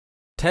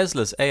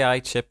Tesla's AI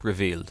chip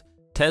revealed.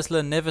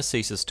 Tesla never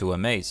ceases to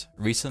amaze.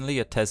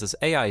 Recently, at Tesla's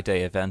AI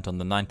Day event on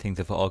the 19th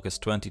of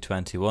August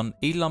 2021,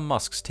 Elon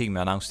Musk's team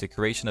announced the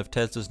creation of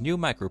Tesla's new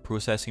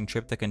microprocessing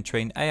chip that can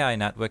train AI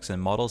networks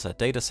and models at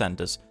data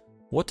centers.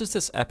 What does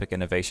this epic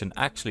innovation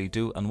actually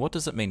do, and what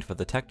does it mean for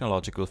the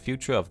technological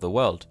future of the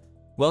world?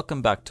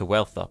 Welcome back to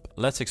WealthUP.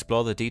 Let's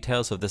explore the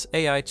details of this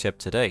AI chip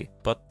today.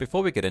 But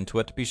before we get into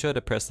it, be sure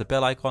to press the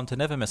bell icon to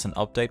never miss an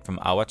update from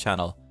our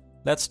channel.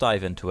 Let's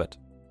dive into it.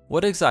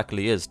 What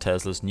exactly is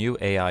Tesla's new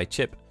AI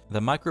chip? The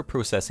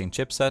microprocessing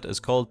chipset is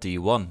called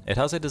D1. It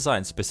has a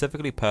design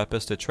specifically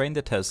purposed to train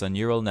the Tesla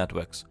neural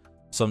networks.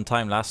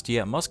 Sometime last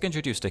year, Musk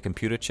introduced a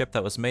computer chip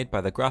that was made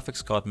by the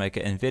graphics card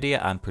maker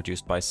Nvidia and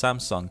produced by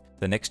Samsung.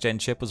 The next-gen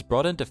chip was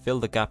brought in to fill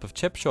the gap of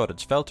chip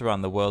shortage felt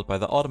around the world by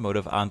the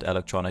automotive and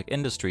electronic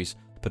industries.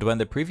 But when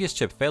the previous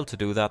chip failed to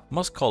do that,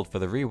 Musk called for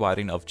the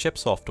rewiring of chip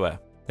software.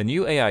 The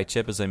new AI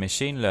chip is a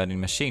machine learning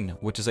machine,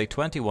 which is a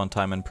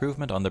 21-time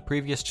improvement on the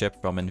previous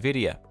chip from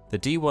Nvidia. The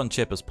D1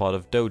 chip is part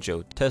of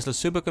Dojo, Tesla's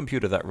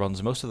supercomputer that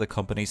runs most of the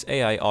company's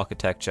AI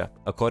architecture.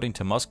 According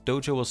to Musk,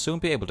 Dojo will soon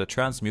be able to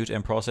transmute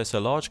and process a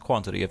large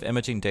quantity of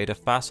imaging data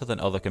faster than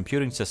other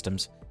computing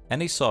systems.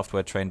 Any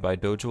software trained by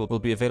Dojo will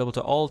be available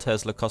to all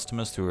Tesla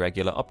customers through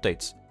regular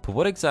updates. But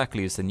what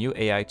exactly is the new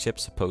AI chip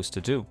supposed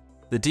to do?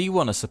 The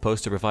D1 is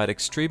supposed to provide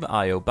extreme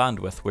I/O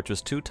bandwidth, which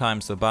was 2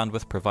 times the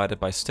bandwidth provided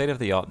by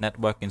state-of-the-art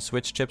networking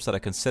switch chips that are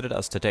considered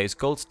as today's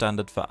gold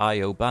standard for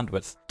I/O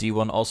bandwidth.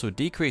 D1 also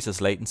decreases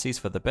latencies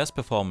for the best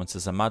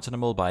performances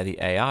imaginable by the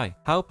AI.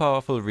 How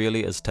powerful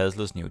really is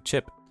Tesla's new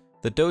chip?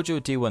 The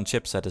Dojo D1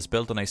 chipset is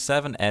built on a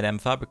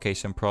 7nm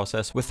fabrication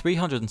process with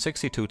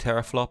 362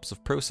 teraflops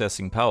of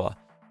processing power.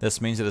 This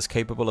means it is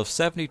capable of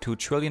 72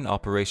 trillion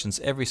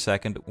operations every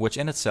second, which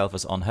in itself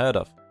is unheard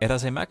of. It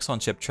has a max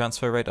on-chip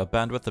transfer rate or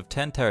bandwidth of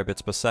 10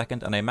 terabits per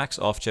second and a max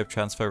off-chip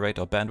transfer rate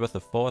or bandwidth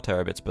of 4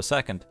 terabits per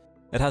second.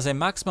 It has a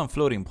maximum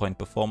floating point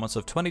performance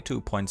of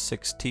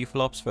 22.6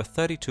 teraflops for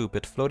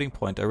 32-bit floating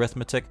point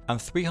arithmetic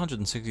and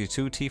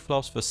 362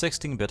 teraflops for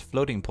 16-bit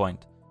floating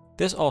point.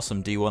 This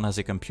awesome D1 has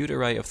a compute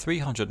array of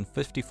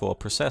 354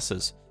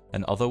 processors.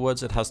 In other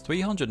words, it has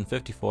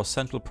 354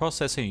 central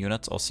processing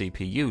units or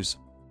CPUs.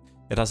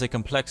 It has a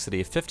complexity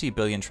of 50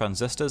 billion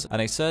transistors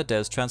and a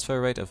SerDes transfer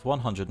rate of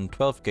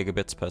 112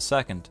 gigabits per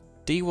second.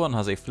 D1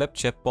 has a flip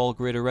chip ball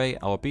grid array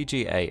or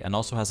BGA and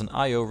also has an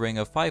I/O ring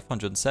of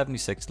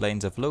 576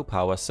 lanes of low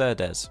power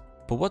SerDes.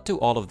 But what do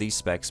all of these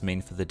specs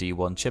mean for the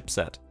D1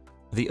 chipset?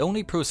 The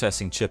only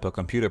processing chip or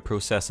computer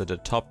processor to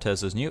top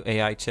Tesla's new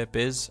AI chip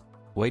is,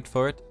 wait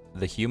for it,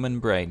 the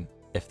human brain.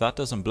 If that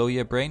doesn't blow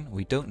your brain,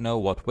 we don't know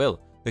what will.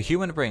 The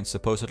human brain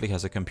supposedly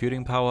has a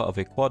computing power of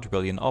a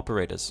quadrillion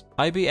operators.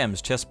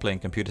 IBM's chess-playing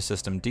computer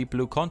system Deep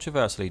Blue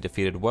controversially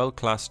defeated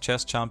world-class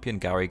chess champion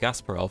Garry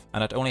Kasparov,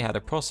 and it only had a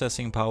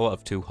processing power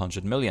of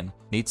 200 million.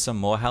 Need some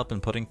more help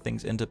in putting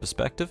things into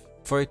perspective?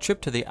 For a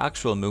trip to the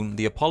actual moon,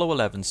 the Apollo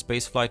 11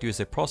 spaceflight used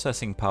a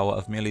processing power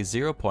of merely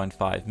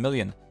 0.5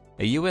 million.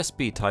 A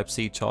USB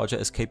Type-C charger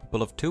is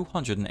capable of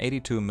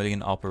 282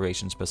 million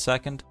operations per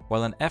second,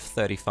 while an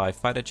F-35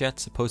 fighter jet,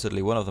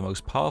 supposedly one of the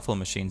most powerful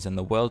machines in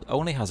the world,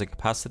 only has a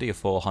capacity of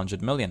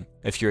 400 million.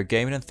 If you're a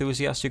gaming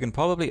enthusiast, you can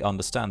probably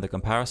understand the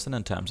comparison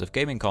in terms of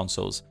gaming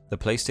consoles. The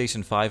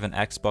PlayStation 5 and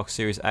Xbox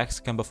Series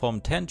X can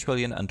perform 10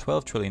 trillion and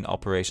 12 trillion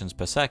operations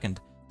per second.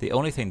 The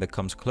only thing that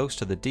comes close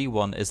to the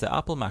D1 is the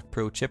Apple Mac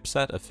Pro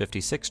chipset of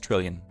 56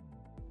 trillion.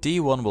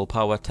 D1 will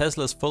power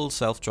Tesla's full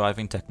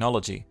self-driving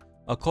technology.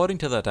 According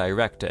to the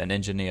director and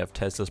engineer of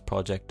Tesla's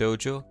Project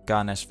Dojo,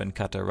 Ganesh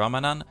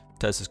Venkataramanan,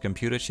 Tesla's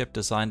computer chip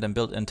designed and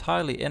built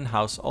entirely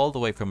in-house all the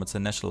way from its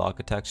initial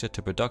architecture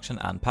to production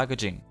and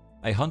packaging.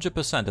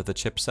 100% of the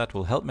chipset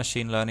will help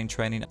machine learning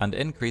training and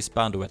increase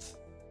bandwidth.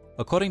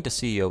 According to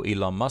CEO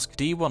Elon Musk,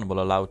 D1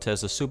 will allow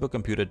Tesla's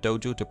supercomputer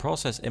Dojo to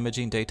process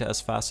imaging data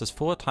as fast as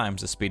 4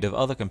 times the speed of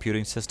other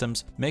computing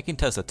systems, making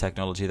Tesla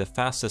technology the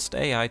fastest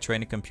AI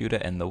training computer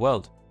in the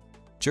world.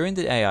 During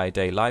the AI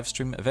Day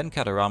livestream,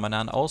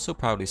 Venkataramanan also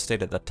proudly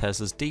stated that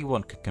Tesla's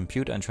D1 can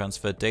compute and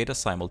transfer data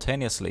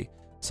simultaneously.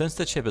 Since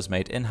the chip is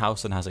made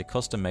in-house and has a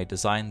custom-made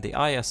design, the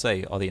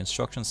ISA or the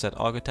instruction set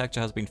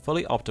architecture has been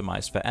fully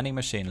optimized for any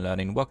machine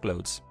learning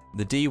workloads.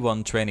 The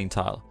D1 training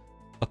tile.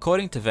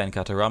 According to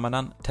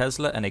Venkataramanan,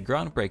 Tesla, in a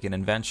groundbreaking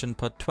invention,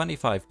 put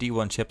 25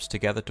 D1 chips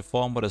together to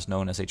form what is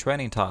known as a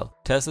training tile.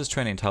 Tesla's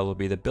training tile will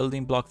be the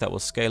building block that will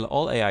scale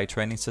all AI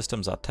training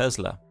systems at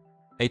Tesla.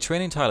 A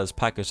training tile is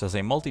packaged as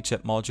a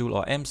multi-chip module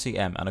or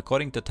MCM, and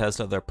according to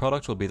Tesla, their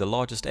product will be the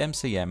largest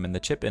MCM in the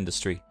chip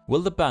industry.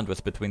 Will the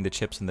bandwidth between the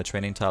chips and the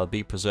training tile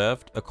be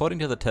preserved? According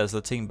to the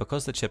Tesla team,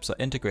 because the chips are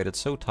integrated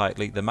so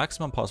tightly, the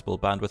maximum possible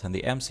bandwidth in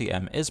the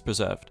MCM is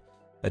preserved.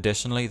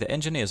 Additionally, the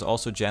engineers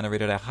also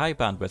generated a high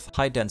bandwidth,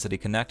 high density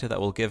connector that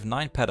will give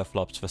 9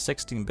 petaflops for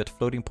 16-bit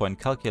floating point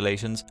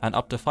calculations and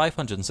up to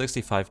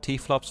 565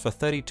 teraflops for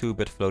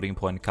 32-bit floating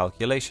point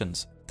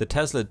calculations. The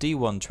Tesla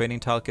D1 training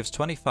tile gives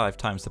 25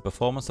 times the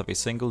performance of a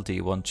single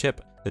D1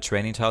 chip. The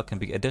training tile can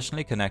be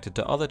additionally connected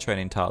to other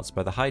training tiles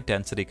by the high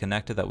density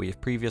connector that we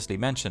have previously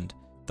mentioned.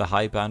 The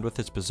high bandwidth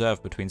is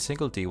preserved between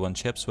single D1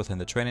 chips within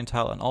the training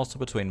tile and also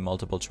between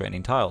multiple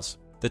training tiles.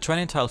 The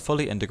training tile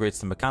fully integrates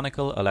the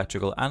mechanical,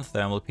 electrical and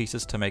thermal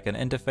pieces to make an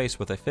interface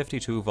with a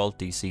 52-volt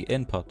DC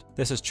input.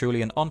 This is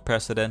truly an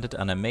unprecedented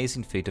and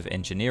amazing feat of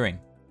engineering.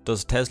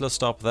 Does Tesla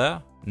stop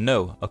there?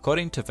 No.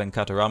 According to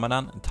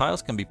Venkataramanan,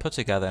 tiles can be put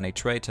together in a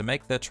tray to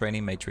make their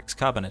training matrix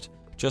cabinet.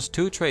 Just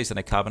 2 trays in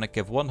a cabinet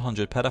give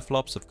 100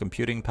 petaflops of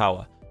computing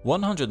power.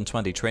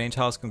 120 training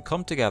tiles can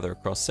come together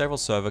across several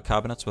server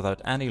cabinets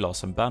without any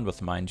loss in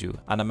bandwidth, mind you,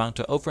 and amount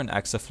to over an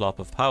exaflop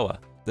of power.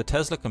 The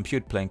Tesla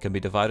compute plane can be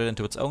divided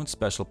into its own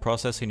special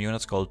processing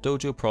units called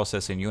Dojo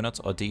processing units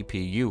or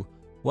DPU.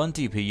 One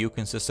DPU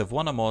consists of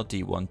 1 or more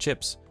D1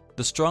 chips.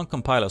 The strong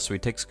compiler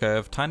suite takes care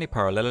of tiny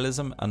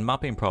parallelism and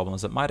mapping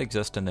problems that might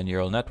exist in the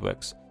neural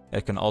networks.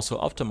 It can also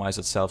optimize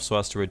itself so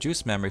as to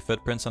reduce memory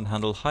footprints and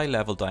handle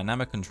high-level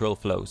dynamic control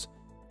flows.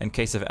 In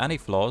case of any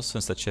flaws,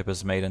 since the chip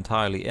is made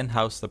entirely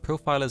in-house, the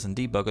profilers and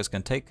debuggers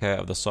can take care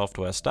of the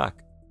software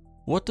stack.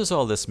 What does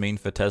all this mean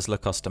for Tesla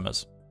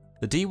customers?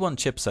 The D1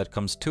 chipset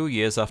comes 2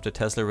 years after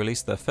Tesla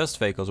released their first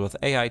vehicles with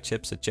AI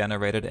chips it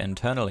generated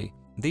internally.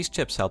 These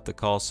chips help the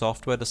car's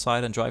software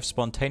decide and drive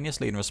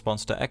spontaneously in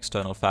response to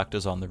external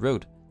factors on the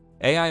road.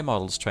 AI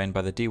models trained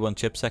by the D1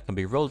 chipset can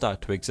be rolled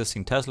out to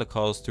existing Tesla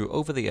cars through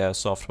over-the-air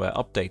software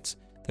updates.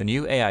 The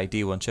new AI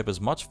D1 chip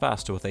is much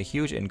faster with a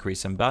huge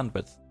increase in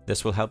bandwidth.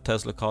 This will help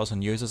Tesla cars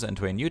and users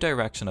into a new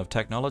direction of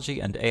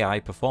technology and AI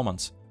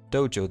performance.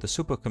 Dojo, the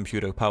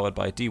supercomputer powered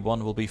by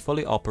D1, will be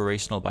fully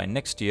operational by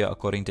next year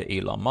according to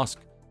Elon Musk.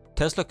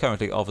 Tesla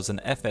currently offers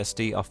an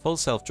FSD or full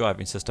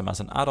self-driving system as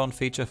an add-on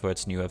feature for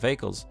its newer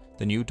vehicles.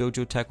 The new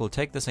Dojo tech will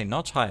take this a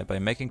notch higher by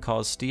making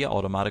cars steer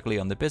automatically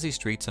on the busy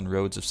streets and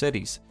roads of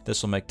cities.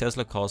 This will make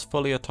Tesla cars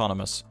fully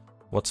autonomous.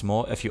 What's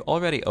more, if you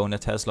already own a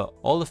Tesla,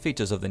 all the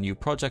features of the new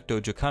Project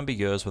Dojo can be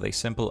yours with a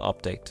simple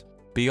update.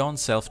 Beyond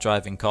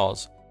self-driving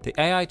cars, the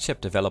AI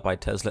chip developed by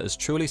Tesla is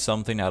truly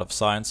something out of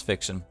science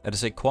fiction. It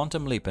is a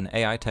quantum leap in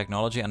AI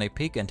technology and a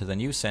peek into the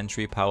new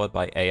century powered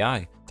by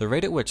AI. The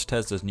rate at which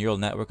Tesla's neural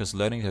network is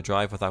learning to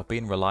drive without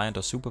being reliant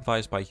or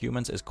supervised by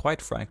humans is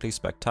quite frankly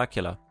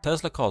spectacular.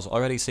 Tesla cars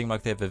already seem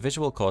like they have a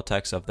visual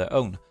cortex of their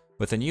own.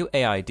 With the new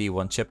AI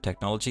D1 chip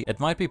technology, it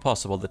might be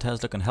possible that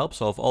Tesla can help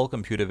solve all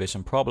computer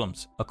vision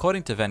problems.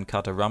 According to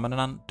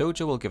Venkataramanan,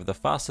 Dojo will give the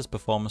fastest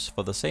performance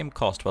for the same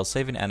cost while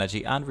saving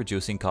energy and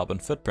reducing carbon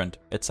footprint.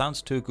 It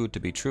sounds too good to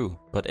be true,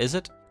 but is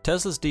it?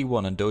 Tesla's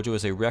D1 and Dojo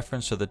is a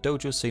reference to the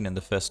Dojo scene in the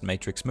first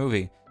Matrix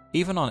movie.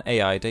 Even on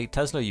AI Day,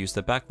 Tesla used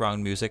the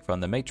background music from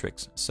the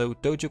Matrix, so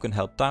Dojo can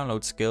help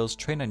download skills,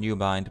 train a new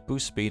mind,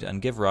 boost speed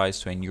and give rise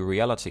to a new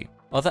reality.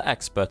 Other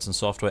experts and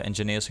software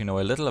engineers who know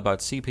a little about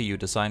CPU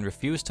design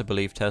refuse to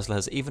believe Tesla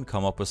has even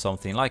come up with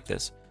something like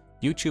this.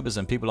 YouTubers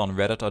and people on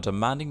Reddit are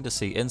demanding to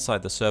see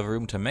inside the server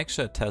room to make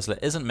sure Tesla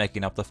isn't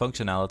making up the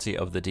functionality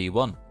of the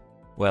D1.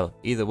 Well,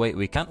 either way,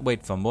 we can't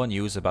wait for more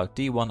news about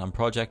D1 and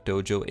Project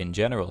Dojo in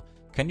general.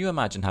 Can you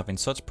imagine having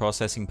such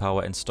processing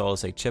power installed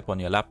as a chip on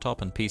your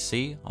laptop and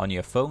PC, on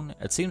your phone?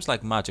 It seems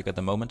like magic at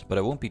the moment, but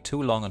it won't be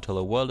too long until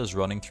the world is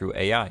running through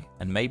AI,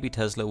 and maybe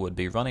Tesla would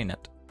be running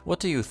it. What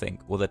do you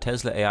think? Will the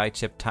Tesla AI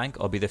chip tank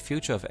or be the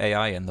future of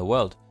AI in the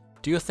world?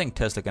 Do you think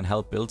Tesla can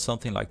help build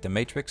something like the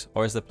Matrix,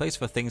 or is the place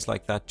for things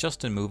like that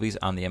just in movies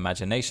and the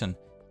imagination?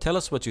 Tell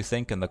us what you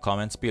think in the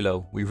comments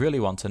below, we really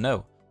want to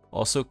know.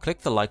 Also, click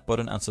the like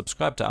button and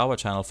subscribe to our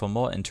channel for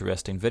more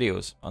interesting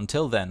videos.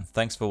 Until then,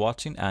 thanks for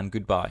watching and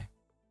goodbye.